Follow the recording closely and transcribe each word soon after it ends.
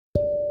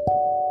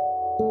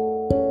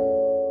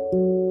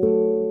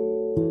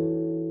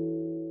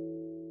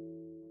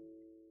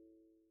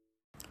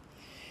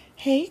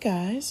Hey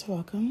guys,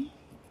 welcome.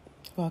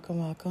 Glad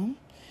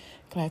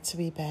to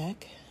be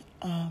back.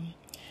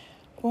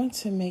 Going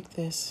to make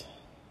this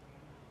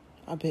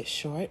a bit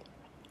short.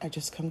 I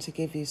just come to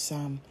give you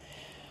some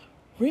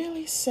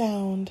really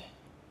sound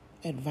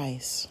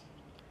advice.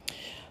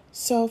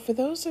 So for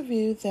those of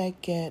you that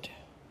get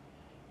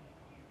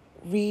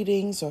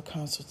readings or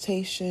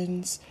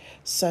consultations,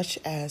 such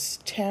as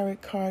tarot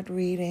card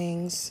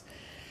readings,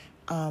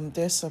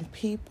 there's some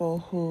people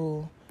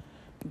who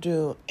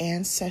do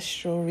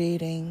ancestral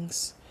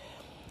readings.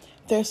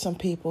 There's some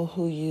people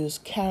who use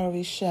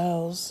cowrie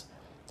shells.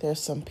 There's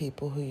some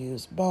people who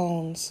use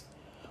bones.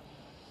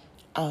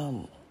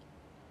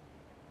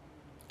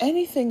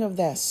 Anything of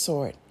that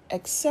sort,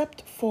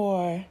 except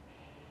for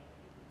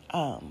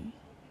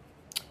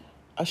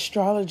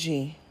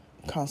astrology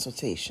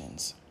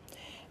consultations.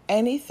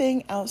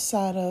 Anything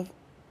outside of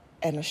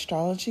an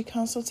astrology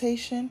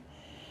consultation,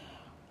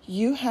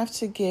 you have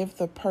to give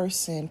the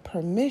person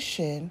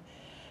permission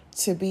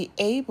to be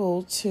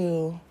able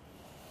to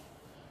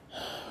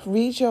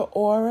read your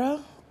aura,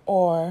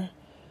 or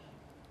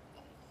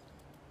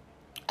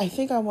I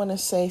think I want to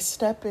say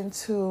step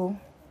into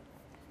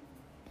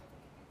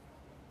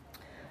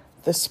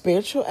the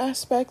spiritual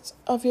aspect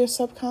of your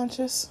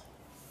subconscious.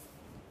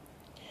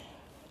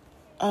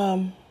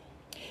 When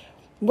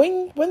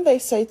they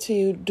say to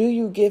you, do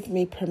you give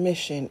me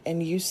permission?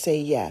 And you say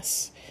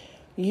yes,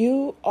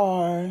 you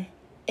are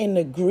in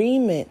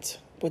agreement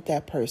with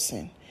that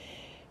person.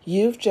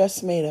 You've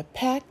just made a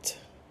pact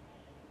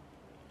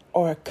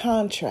or a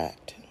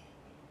contract,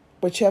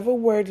 whichever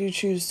word you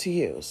choose to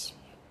use.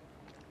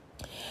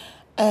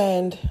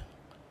 And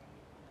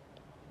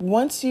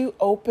once you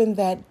open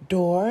that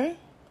door,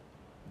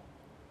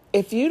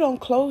 if you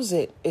don't close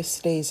it, it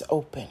stays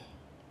open.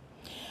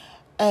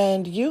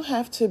 And you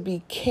have to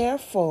be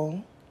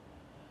careful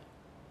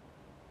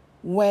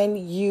when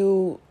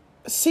you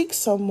seek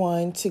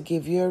someone to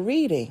give you a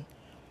reading,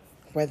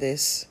 whether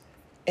it's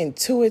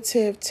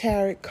intuitive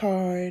tarot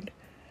card,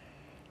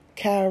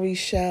 cowrie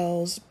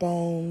shells,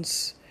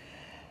 bones,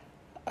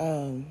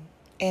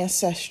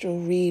 ancestral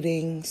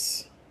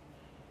readings,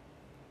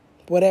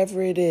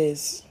 whatever it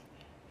is,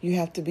 you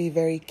have to be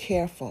very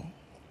careful.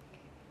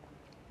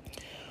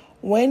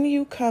 When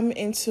you come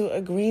into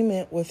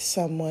agreement with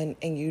someone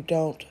and you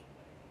don't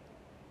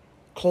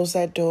close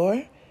that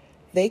door,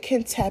 they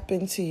can tap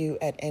into you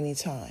at any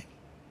time.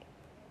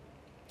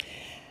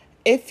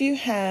 If you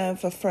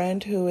have a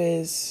friend who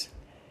is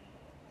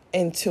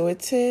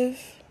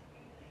intuitive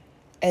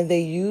and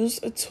they use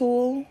a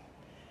tool,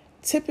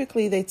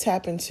 typically they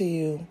tap into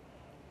you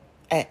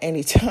at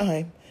any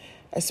time,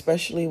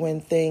 especially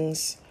when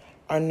things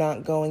are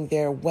not going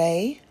their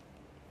way,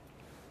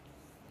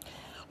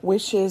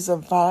 which is a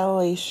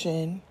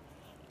violation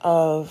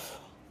of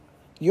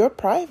your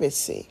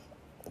privacy,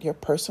 your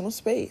personal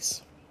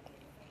space.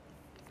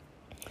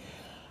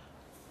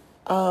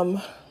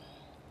 The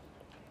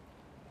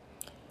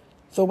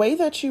way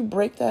that you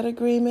break that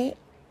agreement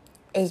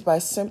is by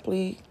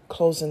simply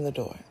closing the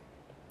door.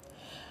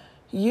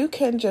 You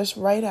can just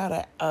write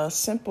out a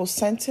simple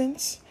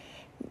sentence,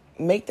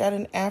 make that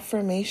an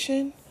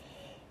affirmation,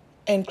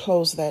 and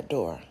close that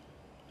door.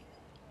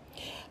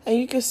 And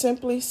you can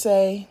simply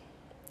say,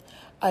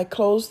 I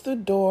close the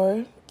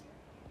door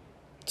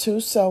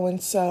to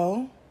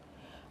so-and-so.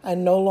 I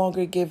no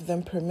longer give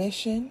them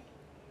permission,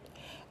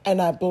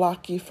 and I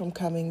block you from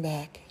coming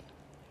back,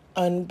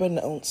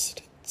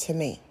 unbeknownst to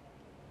me.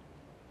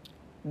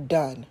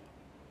 Done.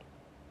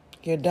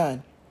 You're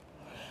done.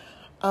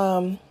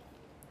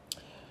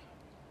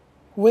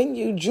 When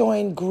you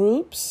join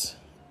groups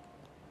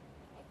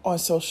on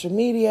social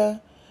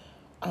media,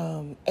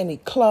 any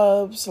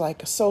clubs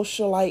like a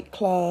socialite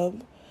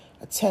club,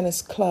 a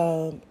tennis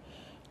club,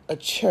 a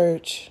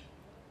church,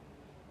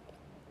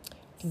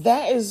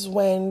 that is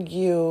when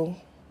you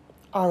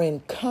are in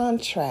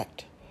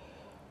contract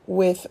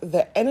with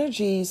the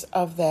energies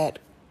of that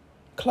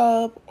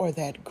club or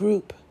that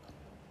group,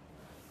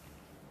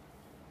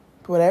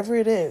 whatever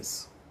it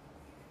is.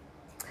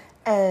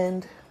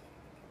 And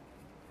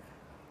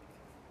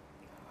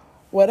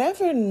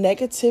whatever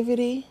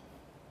negativity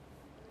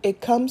it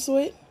comes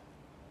with,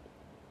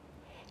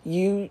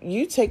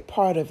 you take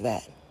part of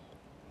that.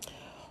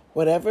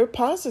 Whatever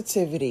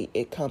positivity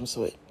it comes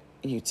with,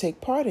 you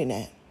take part in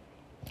that.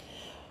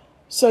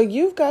 So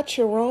you've got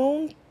your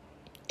own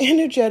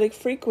energetic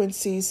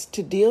frequencies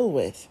to deal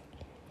with.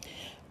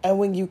 And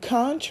when you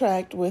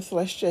contract with,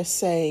 let's just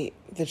say,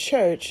 the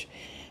church,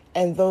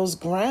 and those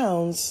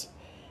grounds,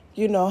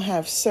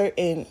 have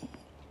certain,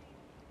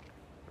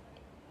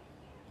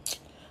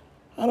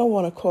 I don't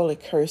want to call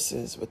it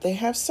curses, but they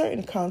have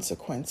certain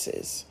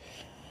consequences.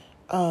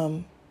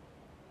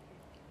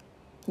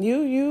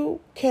 You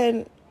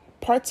can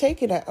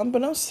partake in that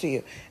unbeknownst to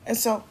you. And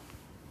so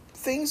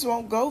things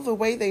won't go the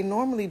way they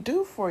normally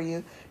do for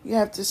you. You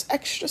have this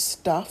extra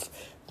stuff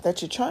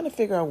that you're trying to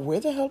figure out, where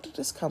the hell did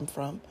this come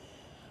from?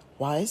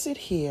 Why is it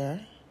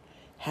here?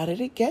 How did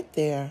it get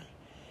there?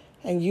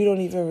 And you don't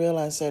even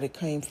realize that it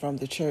came from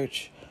the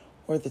church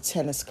or the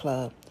tennis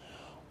club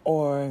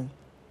or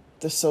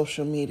the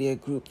social media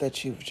group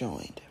that you've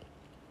joined.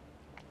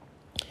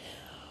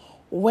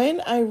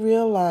 When I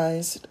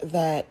realized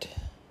that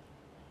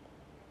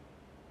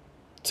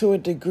to a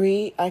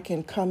degree I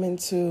can come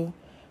into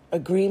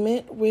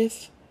agreement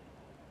with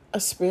a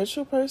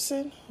spiritual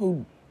person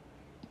who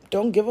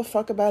don't give a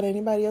fuck about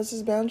anybody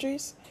else's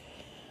boundaries,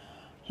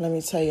 let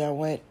me tell you, I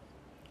went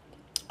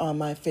on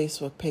my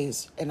Facebook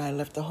page and I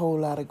left a whole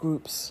lot of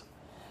groups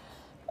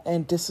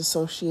and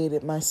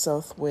disassociated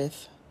myself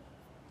with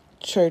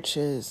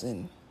churches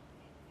and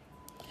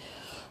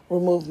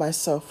removed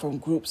myself from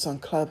groups on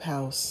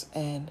Clubhouse.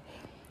 And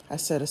I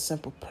said a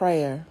simple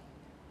prayer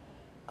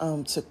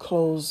to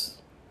close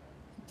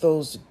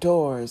those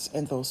doors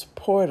and those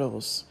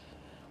portals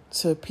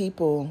to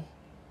people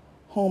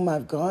whom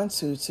I've gone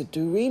to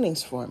do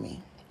readings for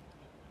me.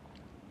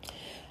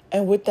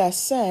 And with that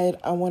said,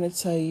 I want to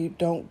tell you,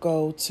 don't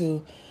go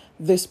to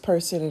this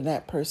person and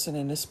that person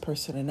and this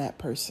person and that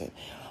person.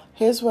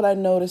 Here's what I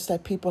noticed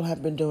that people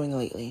have been doing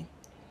lately.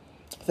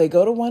 They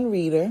go to one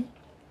reader,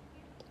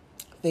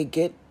 they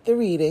get the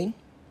reading,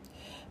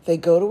 they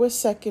go to a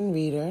second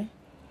reader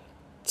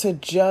to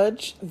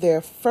judge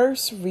their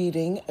first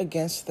reading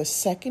against the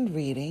second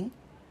reading,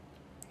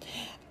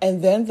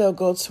 and then they'll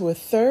go to a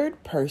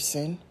third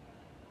person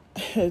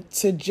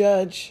to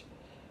judge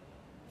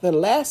the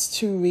last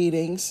two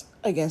readings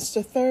against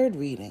the third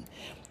reading.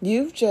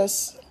 You've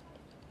just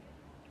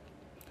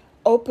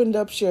opened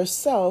up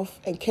yourself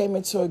and came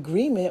into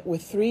agreement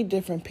with three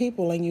different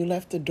people, and you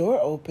left the door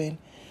open,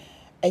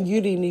 and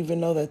you didn't even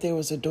know that there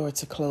was a door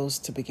to close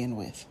to begin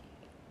with.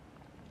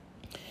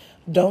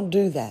 Don't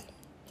do that.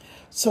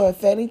 So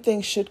if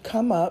anything should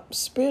come up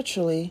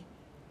spiritually,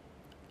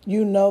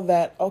 you know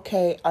that,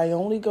 okay, I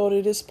only go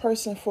to this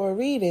person for a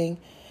reading,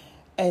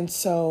 and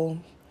so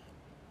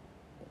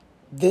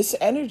this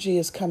energy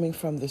is coming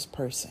from this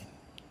person,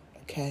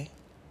 okay?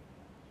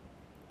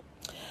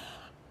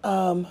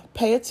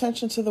 Pay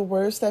attention to the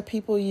words that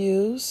people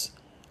use.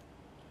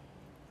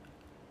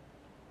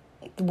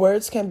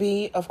 Words can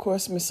be, of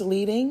course,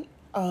 misleading,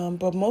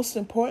 but most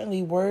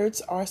importantly,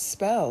 words are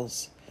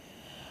spells.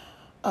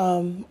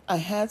 I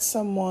had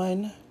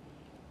someone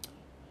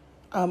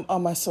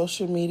on my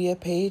social media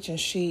page, and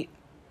it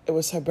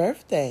was her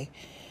birthday,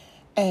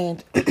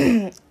 and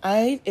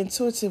I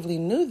intuitively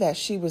knew that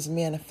she was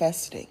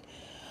manifesting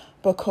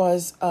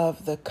because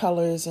of the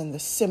colors and the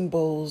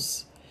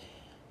symbols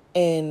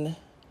in,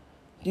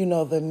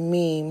 the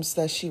memes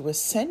that she was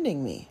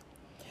sending me.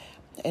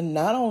 And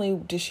not only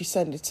did she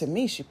send it to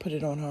me, she put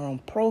it on her own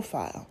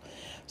profile.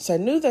 So I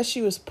knew that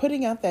she was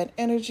putting out that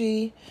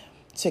energy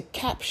to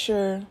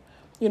capture,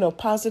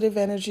 positive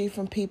energy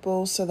from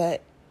people so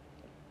that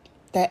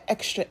that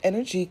extra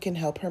energy can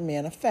help her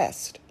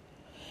manifest.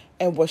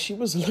 And what she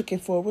was looking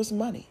for was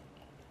money.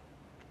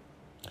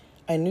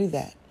 I knew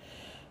that.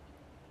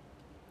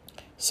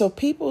 So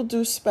people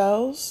do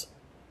spells,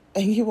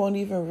 and you won't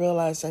even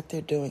realize that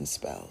they're doing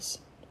spells.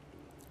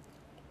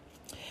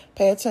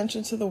 Pay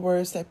attention to the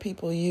words that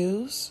people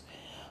use.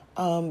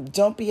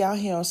 Don't be out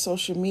here on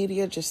social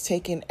media just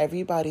taking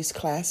everybody's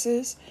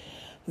classes.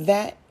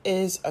 That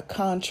is a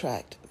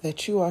contract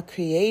that you are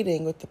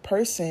creating with the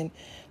person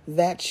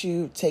that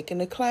you've taken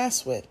the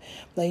class with.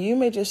 Now, you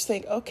may just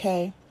think,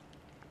 okay,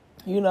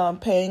 I'm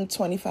paying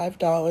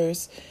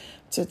 $25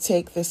 to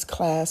take this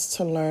class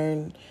to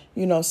learn,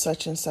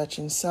 such and such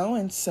and so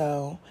and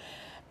so.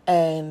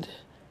 And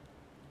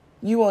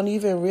you won't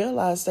even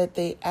realize that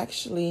they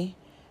actually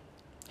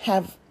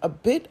have a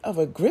bit of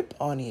a grip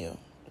on you,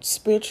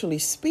 spiritually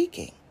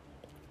speaking.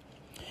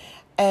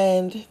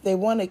 And they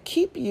want to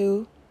keep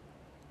you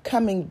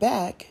coming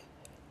back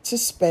to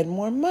spend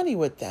more money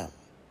with them.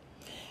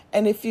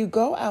 And if you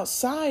go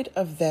outside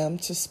of them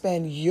to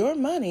spend your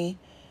money,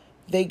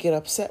 they get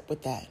upset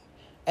with that.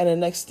 And the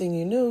next thing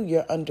you knew,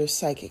 you're under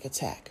psychic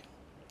attack.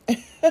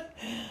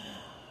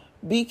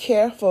 Be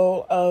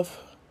careful of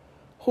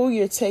who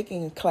you're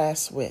taking a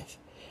class with,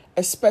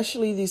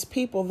 especially these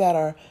people that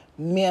are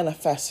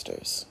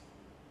manifestors.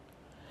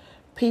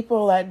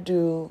 People that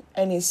do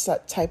any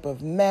type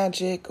of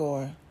magic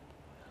or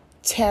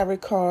tarot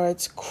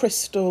cards,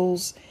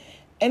 crystals,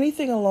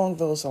 anything along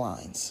those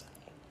lines.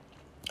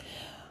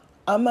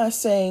 I'm not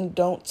saying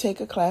don't take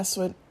a class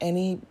with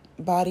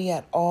anybody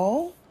at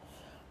all.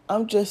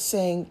 I'm just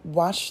saying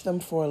watch them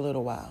for a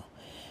little while.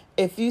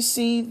 If you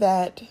see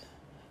that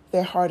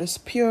their heart is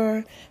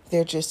pure,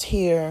 they're just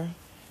here,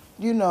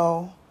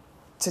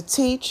 to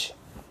teach.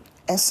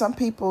 And some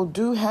people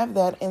do have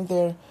that in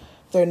their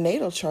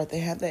natal chart. They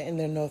have that in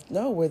their North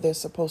Node where they're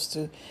supposed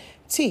to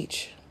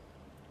teach.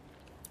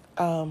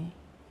 But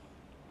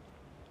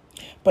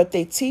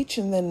they teach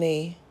and then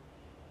they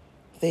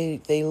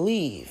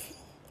leave.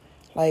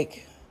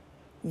 Like,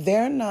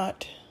 they're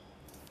not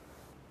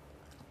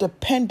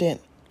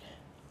dependent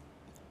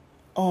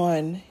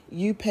on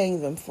you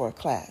paying them for a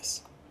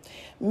class.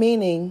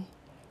 Meaning,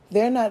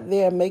 they're not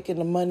there making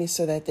the money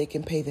so that they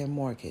can pay their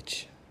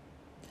mortgage.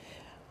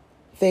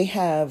 They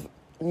have,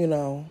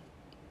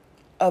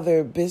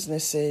 other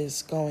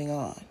businesses going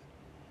on.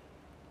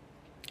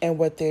 And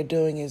what they're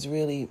doing is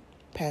really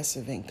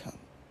passive income.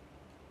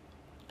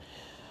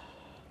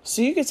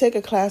 So you could take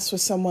a class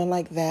with someone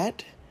like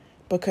that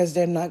because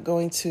they're not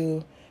going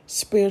to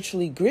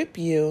spiritually grip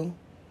you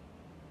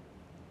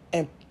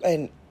and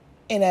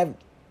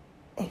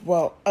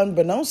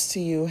unbeknownst to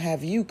you,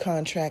 have you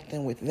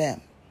contracting with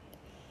them.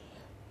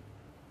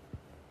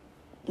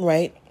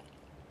 Right?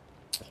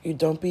 You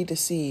don't be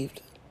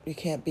deceived. You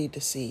can't be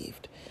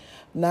deceived.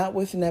 Not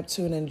with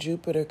Neptune and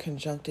Jupiter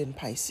conjunct in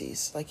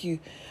Pisces. Like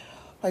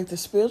the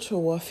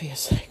spiritual warfare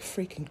is like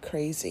freaking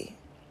crazy.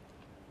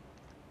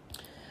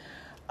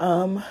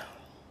 All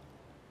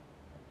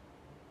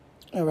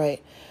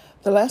right.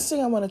 The last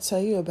thing I want to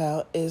tell you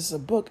about is a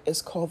book.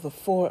 It's called The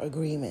 4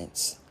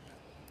 Agreements.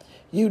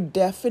 You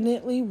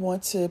definitely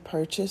want to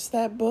purchase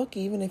that book,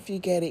 even if you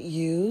get it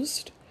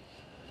used,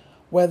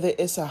 whether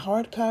it's a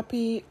hard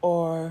copy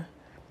or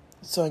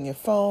it's on your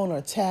phone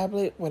or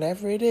tablet,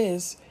 whatever it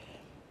is.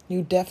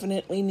 You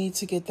definitely need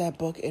to get that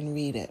book and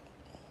read it.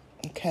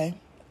 Okay?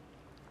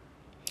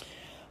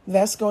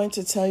 That's going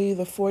to tell you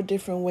the 4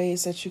 different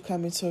ways that you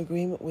come into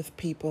agreement with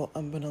people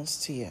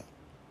unbeknownst to you.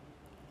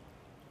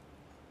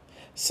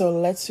 So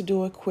let's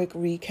do a quick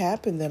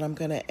recap, and then I'm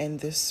going to end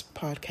this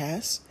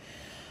podcast.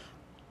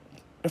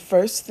 The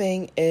first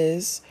thing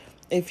is,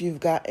 if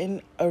you've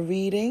gotten a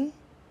reading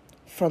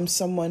from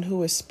someone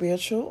who is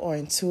spiritual or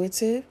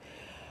intuitive,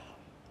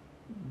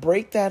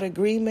 break that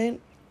agreement,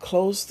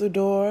 close the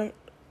door,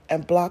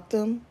 and block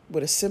them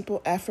with a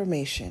simple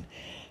affirmation.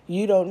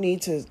 You don't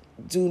need to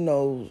do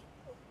no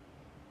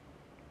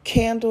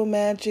candle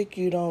magic.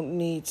 You don't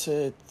need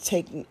to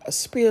take a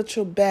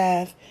spiritual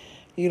bath.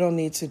 You don't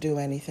need to do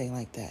anything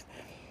like that.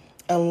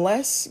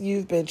 Unless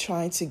you've been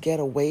trying to get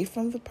away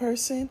from the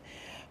person,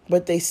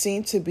 but they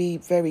seem to be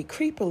very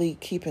creepily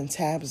keeping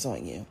tabs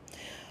on you,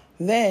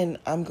 then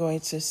I'm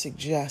going to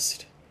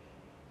suggest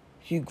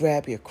you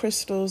grab your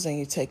crystals and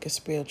you take a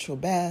spiritual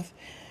bath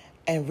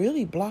and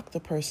really block the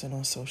person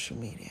on social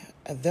media.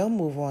 And they'll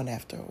move on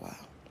after a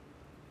while.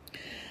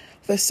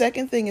 The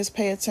second thing is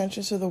pay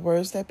attention to the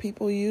words that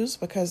people use,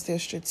 because they're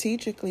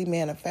strategically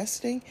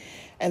manifesting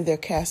and they're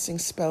casting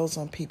spells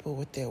on people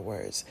with their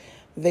words.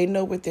 They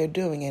know what they're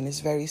doing, and it's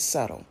very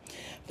subtle.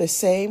 The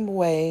same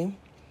way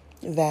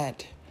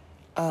that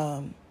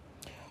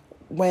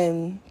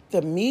when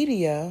the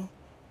media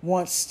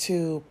wants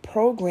to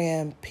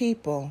program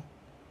people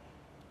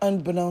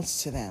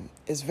unbeknownst to them,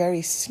 is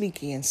very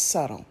sneaky and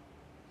subtle.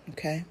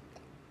 Okay?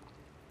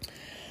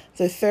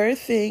 The third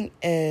thing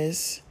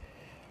is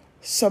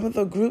some of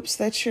the groups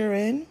that you're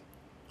in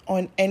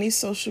on any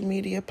social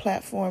media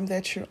platform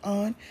that you're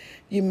on,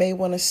 you may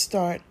want to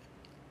start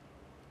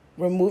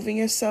removing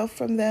yourself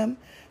from them,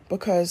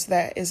 because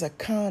that is a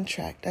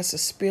contract. That's a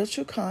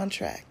spiritual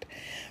contract.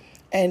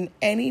 And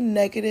any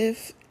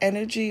negative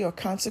energy or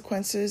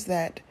consequences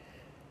that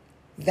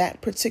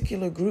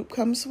particular group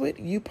comes with,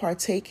 you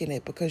partake in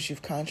it because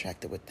you've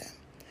contracted with them.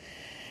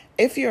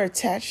 If you're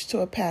attached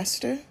to a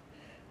pastor,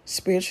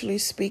 spiritually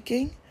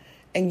speaking,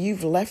 and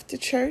you've left the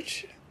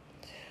church,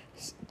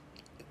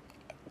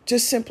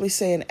 just simply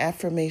say an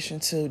affirmation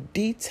to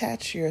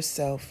detach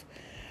yourself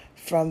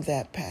from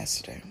that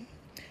pastor.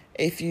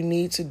 If you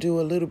need to do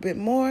a little bit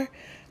more,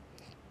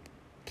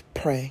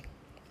 pray.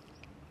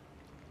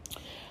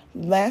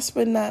 Last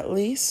but not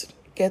least,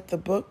 get the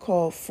book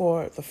called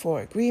The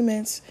 4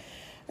 Agreements.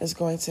 It's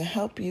going to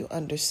help you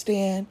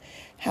understand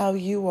how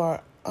you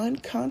are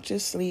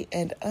unconsciously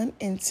and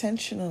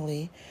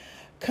unintentionally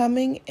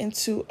coming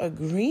into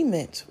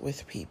agreement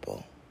with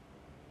people.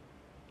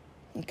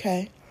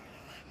 Okay?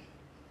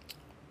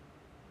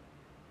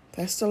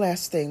 That's the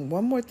last thing.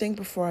 One more thing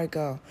before I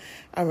go.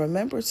 I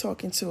remember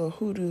talking to a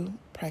hoodoo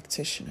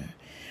practitioner,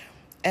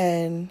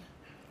 and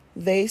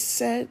they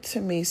said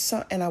to me,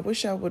 and I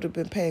wish I would have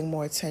been paying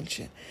more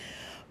attention,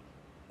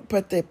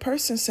 but the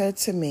person said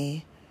to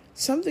me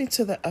something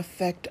to the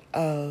effect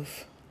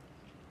of,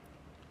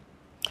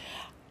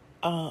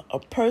 a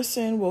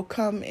person will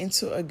come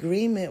into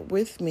agreement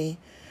with me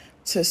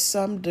to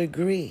some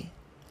degree,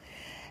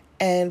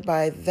 and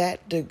by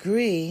that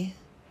degree,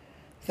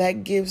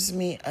 that gives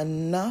me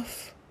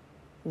enough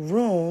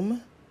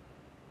room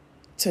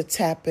to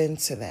tap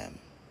into them.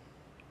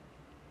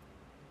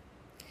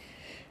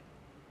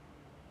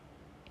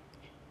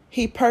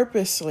 He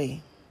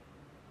purposely,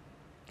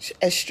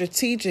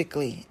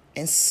 strategically,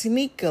 and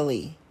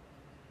sneakily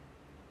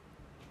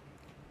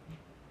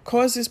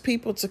causes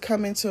people to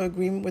come into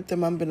agreement with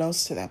them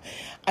unbeknownst to them.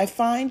 I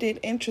find it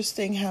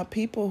interesting how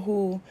people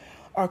who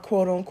are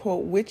quote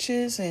unquote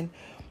witches and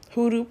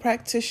hoodoo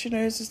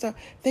practitioners and stuff,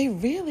 they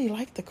really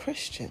like the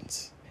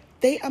Christians.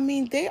 They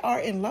are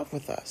in love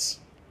with us.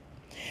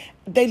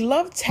 They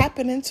love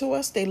tapping into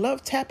us. They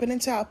love tapping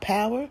into our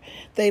power.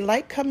 They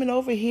like coming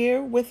over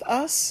here with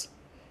us.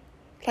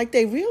 Like,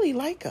 they really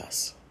like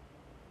us.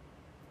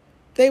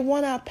 They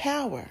want our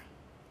power.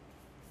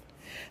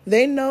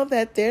 They know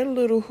that their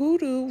little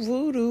hoodoo,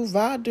 voodoo,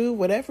 voodoo,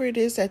 whatever it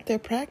is that they're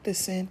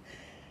practicing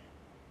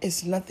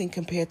is nothing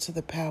compared to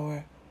the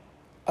power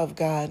of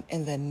God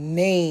in the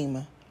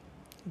name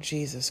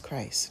Jesus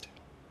Christ.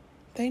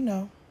 They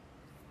know.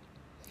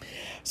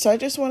 So I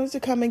just wanted to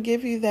come and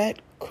give you that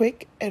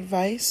quick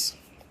advice.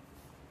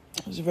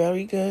 It was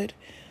very good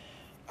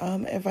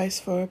advice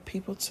for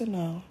people to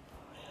know.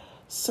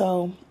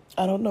 So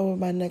I don't know what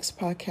my next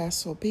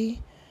podcast will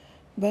be,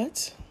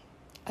 but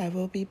I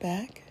will be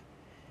back.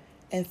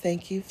 And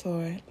thank you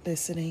for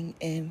listening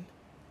in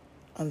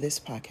on this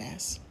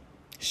podcast.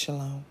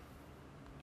 Shalom.